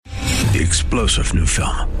The explosive new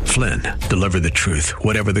film, Flynn, deliver the truth,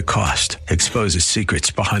 whatever the cost, exposes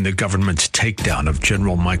secrets behind the government's takedown of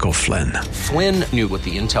General Michael Flynn. Flynn knew what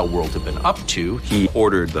the intel world had been up to. He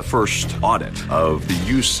ordered the first audit of the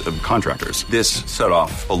use of contractors. This set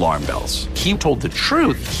off alarm bells. He told the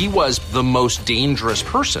truth. He was the most dangerous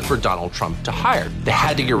person for Donald Trump to hire. They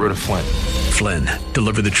had to get rid of Flynn. Flynn,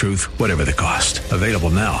 deliver the truth, whatever the cost. Available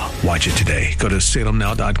now. Watch it today. Go to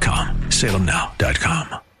salemnow.com.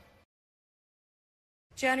 salemnow.com.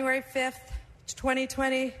 January 5th,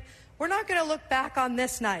 2020, we're not going to look back on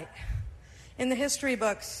this night. In the history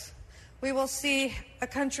books, we will see a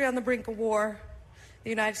country on the brink of war,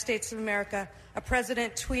 the United States of America, a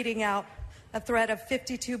president tweeting out a threat of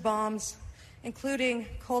 52 bombs, including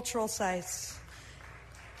cultural sites,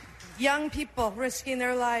 young people risking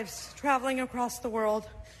their lives, traveling across the world,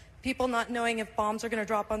 people not knowing if bombs are going to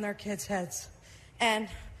drop on their kids' heads, and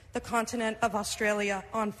the continent of Australia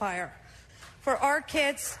on fire. For our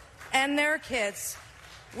kids and their kids,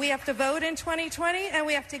 we have to vote in 2020, and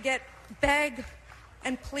we have to beg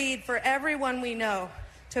and plead for everyone we know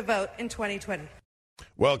to vote in 2020.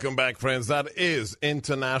 Welcome back, friends. That is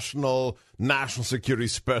International National Security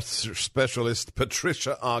Specialist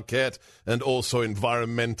Patricia Arquette, and also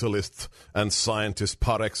environmentalist and scientist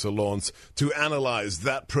par excellence, to analyze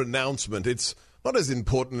that pronouncement. It's not as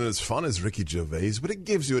important and as fun as Ricky Gervais, but it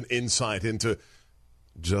gives you an insight into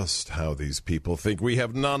just how these people think. We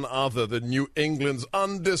have none other than New England's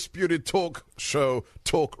undisputed talk show,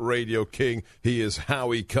 talk radio king. He is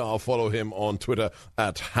Howie Carr. Follow him on Twitter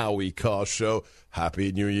at Howie Carr Show.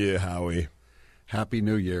 Happy New Year, Howie. Happy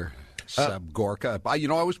New Year, Seb Gorka. I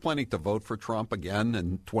was planning to vote for Trump again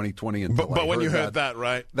in 2020. But when you heard that,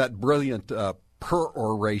 right? That brilliant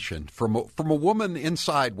peroration from a woman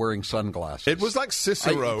inside wearing sunglasses. It was like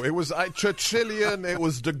Cicero. It was Churchillian. It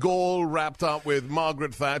was de Gaulle wrapped up with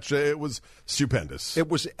Margaret Thatcher. It was stupendous. It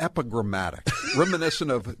was epigrammatic, reminiscent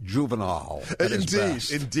of Juvenal.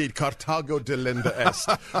 Indeed. Carthago delenda est.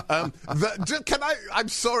 I'm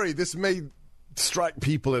sorry, this may strike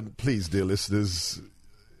people, and please, dear listeners,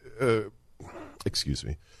 excuse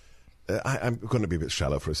me. I'm going to be a bit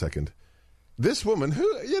shallow for a second. This woman,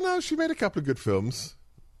 who, she made a couple of good films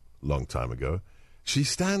long time ago. She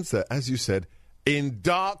stands there, as you said, in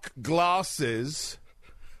dark glasses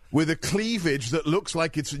with a cleavage that looks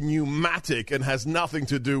like it's pneumatic and has nothing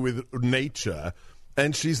to do with nature.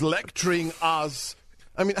 And she's lecturing us.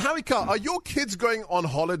 I mean, Howie Carr, are your kids going on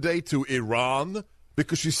holiday to Iran?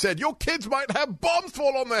 Because she said your kids might have bombs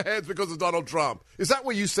fall on their heads because of Donald Trump. Is that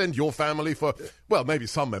where you send your family for, well, maybe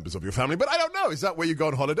some members of your family, but I don't know. Is that where you go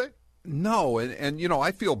on holiday? No, and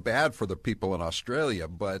I feel bad for the people in Australia,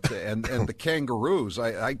 but and the kangaroos.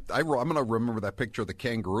 I'm going to remember that picture of the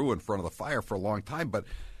kangaroo in front of the fire for a long time. But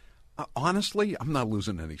honestly, I'm not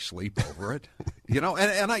losing any sleep over it.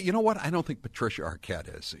 And you know what? I don't think Patricia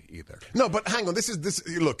Arquette is either. No, but hang on.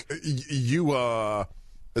 Look, you are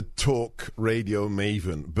a talk radio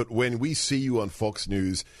maven, but when we see you on Fox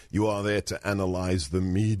News, you are there to analyze the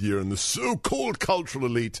media and the so-called cultural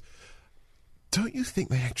elite. Don't you think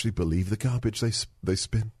they actually believe the garbage they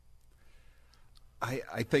spin?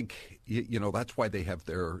 I think, that's why they have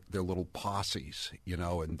their little posses,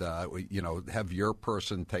 and, have your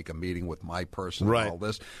person take a meeting with my person right. And all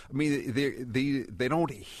this. I mean, they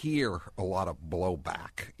don't hear a lot of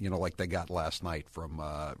blowback, like they got last night from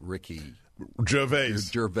Ricky Gervais.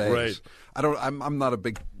 Right. I'm not a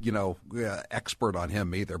big, expert on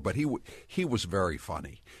him either, but he was very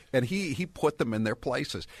funny, and he put them in their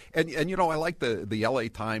places. And I like the L.A.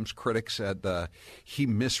 Times critic said he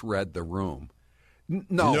misread the room.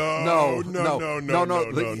 No.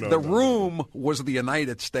 The room was the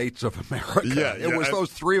United States of America. Yeah, it was those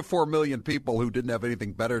 3 or 4 million people who didn't have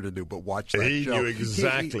anything better to do but watch that show. He knew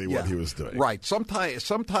exactly what he was doing. Right.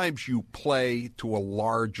 Sometimes you play to a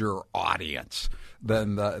larger audience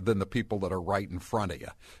than the people that are right in front of you,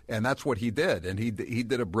 and that's what he did. And he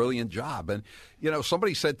did a brilliant job. And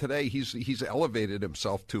somebody said today he's elevated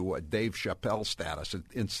himself to a Dave Chappelle status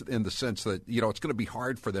in the sense that it's going to be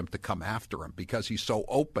hard for them to come after him because he's so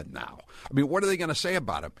open now. I mean, what are they going to say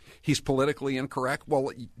about him? He's politically incorrect?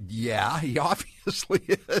 Well, yeah, he obviously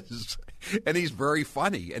is. And he's very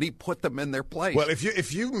funny, and he put them in their place. Well,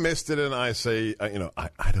 if you missed it, and I say,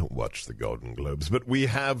 I don't watch the Golden Globes, but we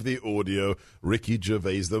have the audio. Ricky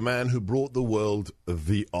Gervais, the man who brought the world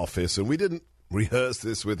The Office, and we didn't rehearse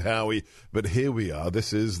this with Howie, but here we are.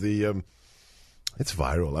 This is it's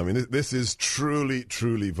viral. I mean, this is truly,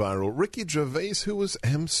 truly viral. Ricky Gervais, who was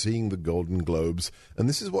emceeing the Golden Globes, and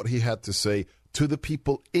this is what he had to say to the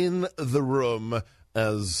people in the room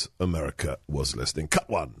as America was listening. Cut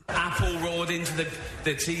one. Apple roared into the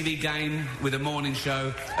TV game with a morning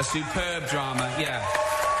show. A superb drama, yeah.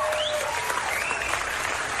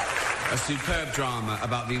 A superb drama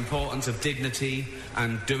about the importance of dignity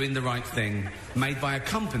and doing the right thing, made by a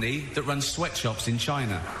company that runs sweatshops in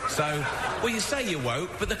China. So, well, you say you're woke,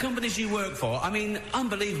 but the companies you work for, I mean,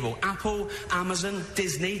 unbelievable. Apple, Amazon,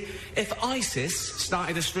 Disney. If ISIS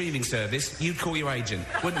started a streaming service, you'd call your agent,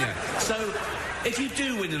 wouldn't you? So, if you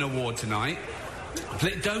do win an award tonight,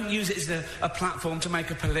 don't use it as a platform to make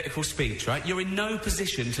a political speech, right? You're in no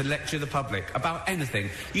position to lecture the public about anything.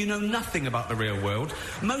 You know nothing about the real world.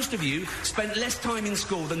 Most of you spent less time in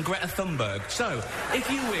school than Greta Thunberg. So, if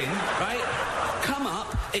you win, right, come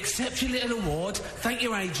up, accept your little award, thank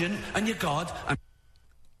your agent and your God.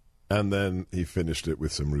 And then he finished it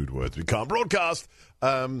with some rude words we can't broadcast.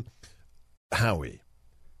 Howie,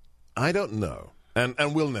 I don't know, and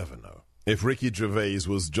we'll never know, if Ricky Gervais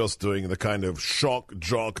was just doing the kind of shock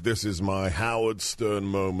jock, this is my Howard Stern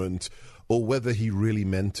moment, or whether he really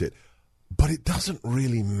meant it. But it doesn't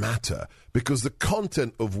really matter, because the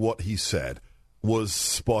content of what he said was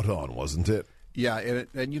spot on, wasn't it? Yeah,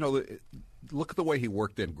 and you know, look at the way he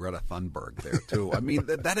worked in Greta Thunberg there, too. I mean,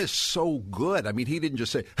 that is so good. I mean, he didn't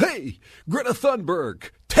just say, hey, Greta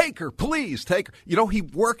Thunberg, take her, please, take her. You know, he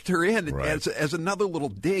worked her in as another little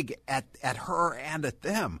dig at her and at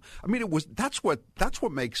them. I mean, that's what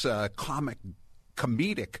makes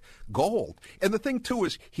comedic gold. And the thing, too,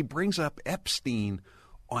 is he brings up Epstein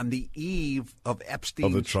on the eve of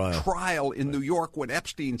Epstein's trial in New York, when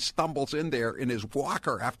Epstein stumbles in there in his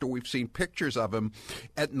walker after we've seen pictures of him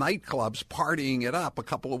at nightclubs partying it up a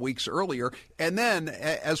couple of weeks earlier. And then,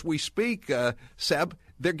 as we speak, Seb,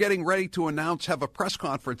 they're getting ready to have a press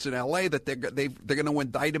conference in L.A. that they're going to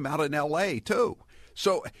indict him out in L.A. too.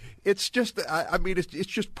 So it's just, I mean, it's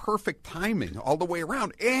just perfect timing all the way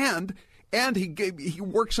around. And he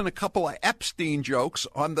works in a couple of Epstein jokes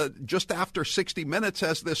on just after 60 Minutes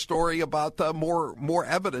has this story about more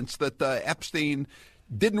evidence that Epstein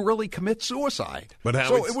didn't really commit suicide. But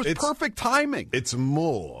so it was perfect timing. It's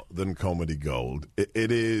more than comedy gold.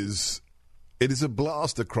 It is a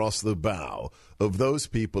blast across the bow of those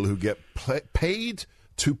people who get paid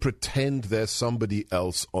to pretend they're somebody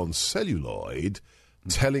else on celluloid,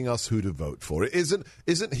 telling us who to vote for. Isn't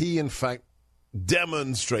he, in fact,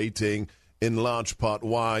 demonstrating in large part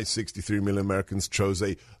why 63 million Americans chose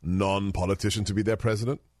a non-politician to be their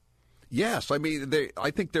president? Yes, I mean, I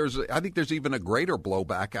think there's even a greater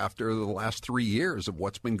blowback after the last 3 years of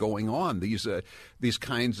what's been going on. These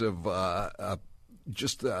kinds of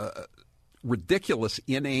just ridiculous,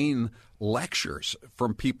 inane lectures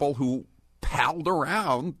from people who palled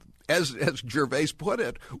around, as Gervais put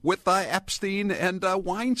it, with Epstein and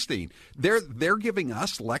Weinstein. They're giving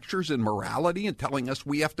us lectures in morality and telling us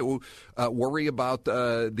we have to worry about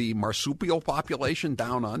the marsupial population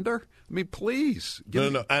down under. I mean, please.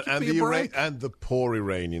 And the poor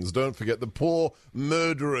Iranians. Don't forget the poor,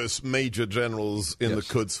 murderous major generals in the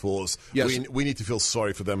Quds Force. Yes. We need to feel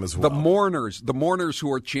sorry for them as well. The mourners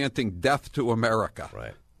who are chanting death to America.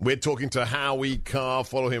 Right. We're talking to Howie Carr.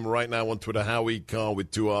 Follow him right now on Twitter, Howie Carr with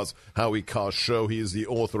 2 R's, Howie Carr Show. He is the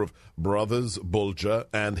author of Brothers Bulger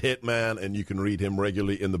and Hitman, and you can read him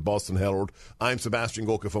regularly in the Boston Herald. I'm Sebastian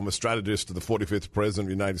Gorka, former strategist to the 45th President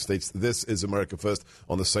of the United States. This is America First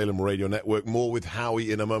on the Salem Radio Network. More with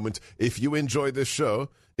Howie in a moment. If you enjoy this show,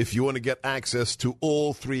 if you want to get access to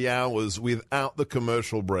all 3 hours without the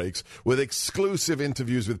commercial breaks, with exclusive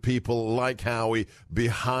interviews with people like Howie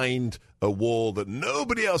behind a wall that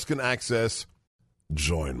nobody else can access,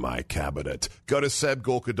 join my cabinet. Go to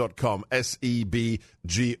sebgorka.com, SEBGORKA,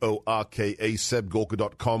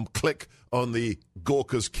 sebgorka.com. Click on the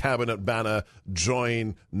Gorka's Cabinet banner.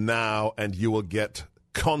 Join now, and you will get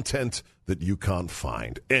content that you can't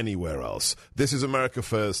find anywhere else. This is America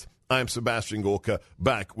First. I'm Sebastian Gorka,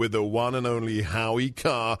 back with the one and only Howie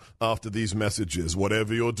Carr after these messages.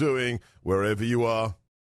 Whatever you're doing, wherever you are,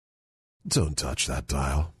 don't touch that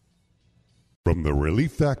dial. From the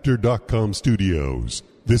ReliefFactor.com studios,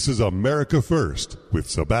 this is America First with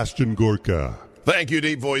Sebastian Gorka. Thank you,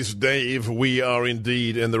 Deep Voice Dave. We are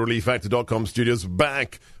indeed in the ReliefFactor.com studios,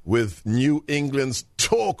 back with New England's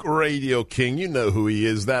talk radio king. You know who he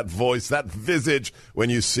is, that voice, that visage. When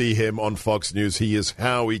you see him on Fox News, he is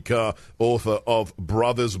Howie Carr, author of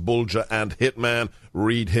Brothers Bulger and Hitman.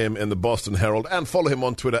 Read him in the Boston Herald and follow him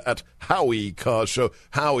on Twitter at Howie Carr Show.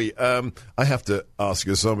 Howie, I have to ask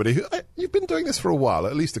you, somebody who you've been doing this for a while,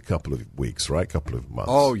 at least a couple of weeks, right? A couple of months.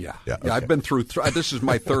 Oh yeah, okay. I've been through. This is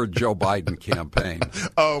my third Joe Biden campaign.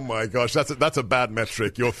 Oh my gosh, that's a bad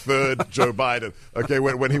metric. Your third Joe Biden. Okay,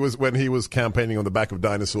 when when he was campaigning on the back of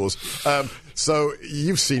dinosaurs. So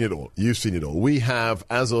you've seen it all. We have,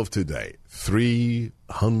 as of today,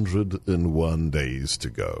 301 days to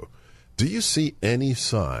go. Do you see any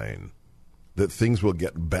sign that things will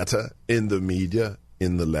get better in the media,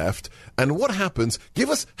 in the left? And what happens? Give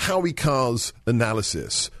us Howie Carr's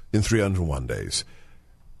analysis in 301 days.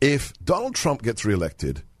 If Donald Trump gets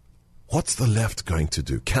reelected, what's the left going to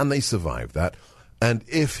do? Can they survive that? And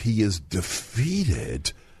if he is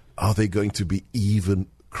defeated, are they going to be even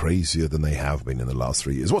crazier than they have been in the last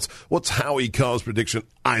 3 years? What's Howie Carr's prediction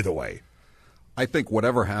either way? I think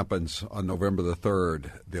whatever happens on November the 3rd,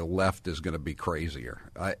 the left is going to be crazier,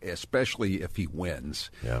 especially if he wins.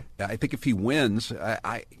 Yeah. I think if he wins,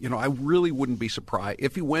 I really wouldn't be surprised.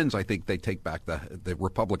 If he wins, I think they take back the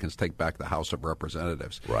Republicans take back the House of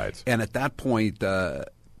Representatives. Right. And at that point,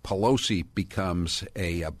 Pelosi becomes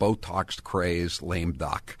a Botox crazed lame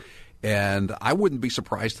duck. And I wouldn't be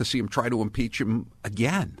surprised to see him try to impeach him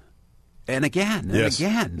again. And again and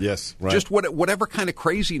again. Yes, right. Just whatever kind of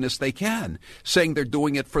craziness they can, saying they're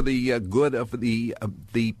doing it for the good of the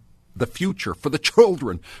future, for the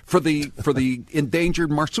children, for the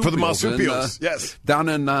endangered marsupials. For the marsupials, yes. Down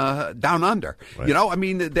under. Right. You know, I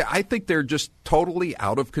mean, I think they're just totally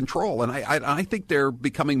out of control. And I think they're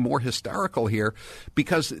becoming more hysterical here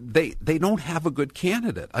because they don't have a good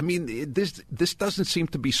candidate. I mean, this doesn't seem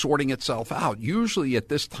to be sorting itself out. Usually at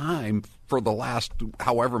this time, for the last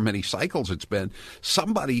however many cycles it's been,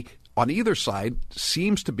 somebody on either side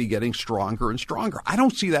seems to be getting stronger and stronger. I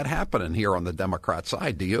don't see that happening here on the Democrat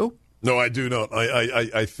side. Do you? No, I do not.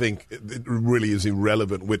 I think it really is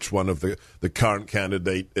irrelevant which one of the current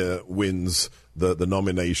candidate wins the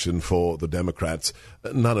nomination for the Democrats.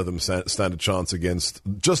 None of them stand a chance against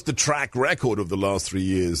just the track record of the last 3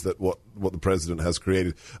 years that what the president has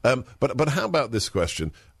created. But how about this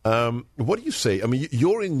question? What do you say? I mean,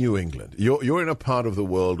 you're in New England. You're in a part of the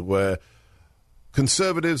world where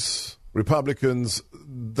conservatives, Republicans,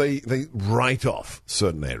 they write off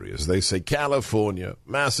certain areas. They say California,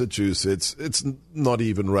 Massachusetts, it's not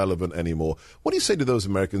even relevant anymore. What do you say to those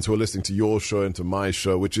Americans who are listening to your show and to my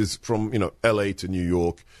show, which is from, L.A. to New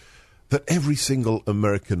York, that every single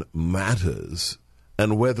American matters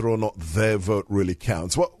and whether or not their vote really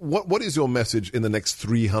counts? What is your message in the next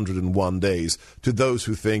 301 days to those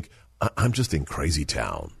who think, I'm just in crazy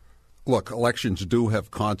town? Look, elections do have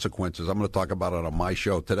consequences. I'm going to talk about it on my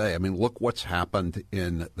show today. I mean, look what's happened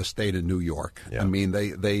in the state of New York. Yeah. I mean,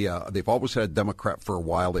 they've always had a Democrat for a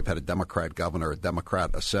while. They've had a Democrat governor, a Democrat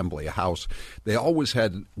assembly, a House. They always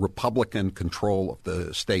had Republican control of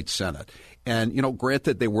the state Senate. And,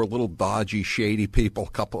 granted, they were little dodgy, shady people.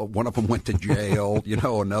 One of them went to jail.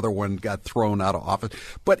 Another one got thrown out of office.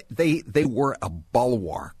 But they were a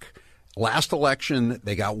bulwark. Last election,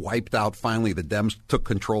 they got wiped out. Finally, the Dems took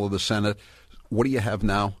control of the Senate. What do you have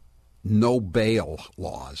now? No bail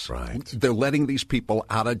laws. Right. They're letting these people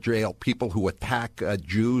out of jail, people who attack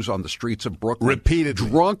Jews on the streets of Brooklyn. Repeatedly.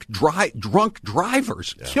 Drunk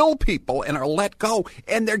drivers kill people and are let go,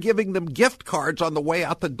 and they're giving them gift cards on the way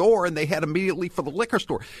out the door, and they head immediately for the liquor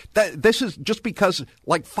store. This is just because,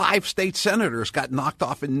 5 state senators got knocked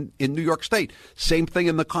off in New York State. Same thing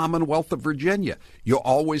in the Commonwealth of Virginia. You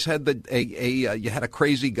always had you had a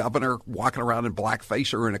crazy governor walking around in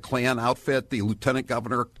blackface or in a Klan outfit. The lieutenant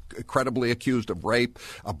governor credibly accused of rape,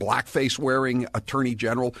 a blackface-wearing attorney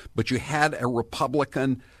general, but you had a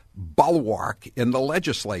Republican bulwark in the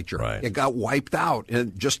legislature. Right. It got wiped out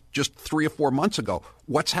just 3 or 4 months ago.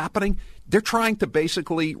 What's happening? They're trying to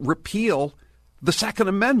basically repeal the Second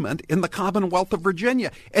Amendment in the Commonwealth of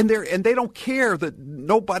Virginia, and they don't care that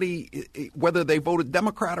nobody, whether they voted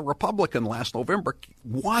Democrat or Republican last November,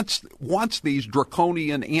 wants these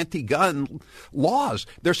draconian anti-gun laws.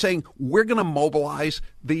 They're saying we're going to mobilize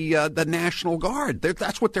the National Guard.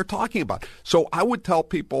 That's what they're talking about. So I would tell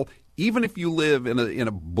people, even if you live in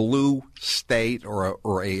a blue state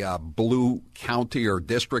or a blue county or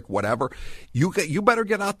district, whatever, you better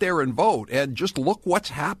get out there and vote. And just look what's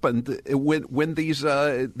happened when these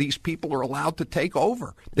people are allowed to take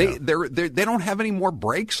over. They don't have any more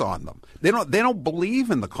brakes on them. They don't believe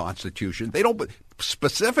in the Constitution. They don't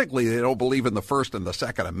believe in the First and the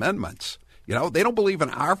Second Amendments. They don't believe in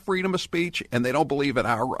our freedom of speech, and they don't believe in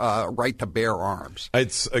our right to bear arms.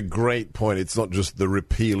 It's a great point. It's not just the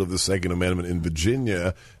repeal of the Second Amendment in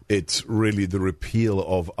Virginia. It's really the repeal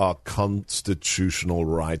of our constitutional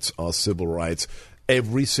rights, our civil rights.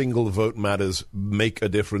 Every single vote matters. Make a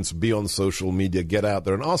difference. Be on social media. Get out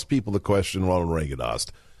there and ask people the question Ronald Reagan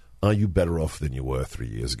asked. are you better off than you were 3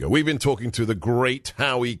 years ago? We've been talking to the great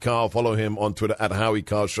Howie Carr. Follow him on Twitter at Howie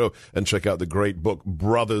Carr Show and check out the great book,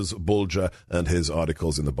 Brothers Bulger, and his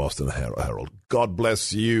articles in the Boston Herald. God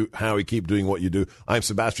bless you, Howie. Keep doing what you do. I'm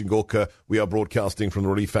Sebastian Gorka. We are broadcasting from the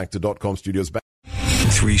ReliefFactor.com studios.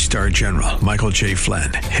 3-star General Michael J.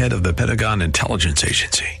 Flynn, head of the Pentagon Intelligence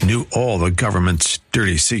Agency, knew all the government's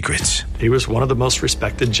dirty secrets. He was one of the most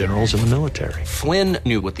respected generals in the military. Flynn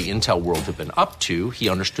knew what the intel world had been up to. He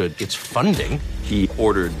understood its funding. He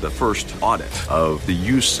ordered the first audit of the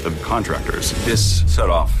use of contractors. This set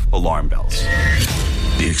off alarm bells.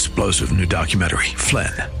 The explosive new documentary,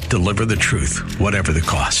 Flynn, Deliver the Truth, Whatever the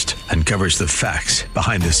Cost, uncovers the facts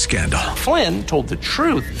behind this scandal. Flynn told the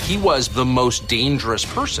truth. He was the most dangerous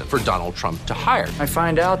person for Donald Trump to hire. I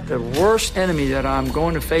find out the worst enemy that I'm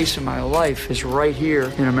going to face in my life is right here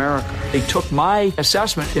in America. They took my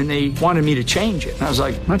assessment and they wanted me to change it. And I was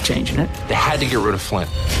like, I'm not changing it. They had to get rid of Flynn.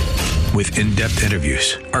 With in-depth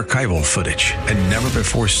interviews, archival footage, and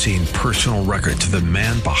never-before-seen personal records of the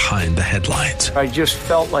man behind the headlines. I just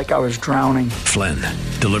felt like I was drowning. Flynn,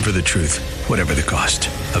 Deliver the Truth, Whatever the Cost.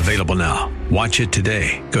 Available now. Watch it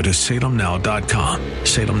today. Go to salemnow.com.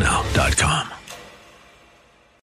 salemnow.com.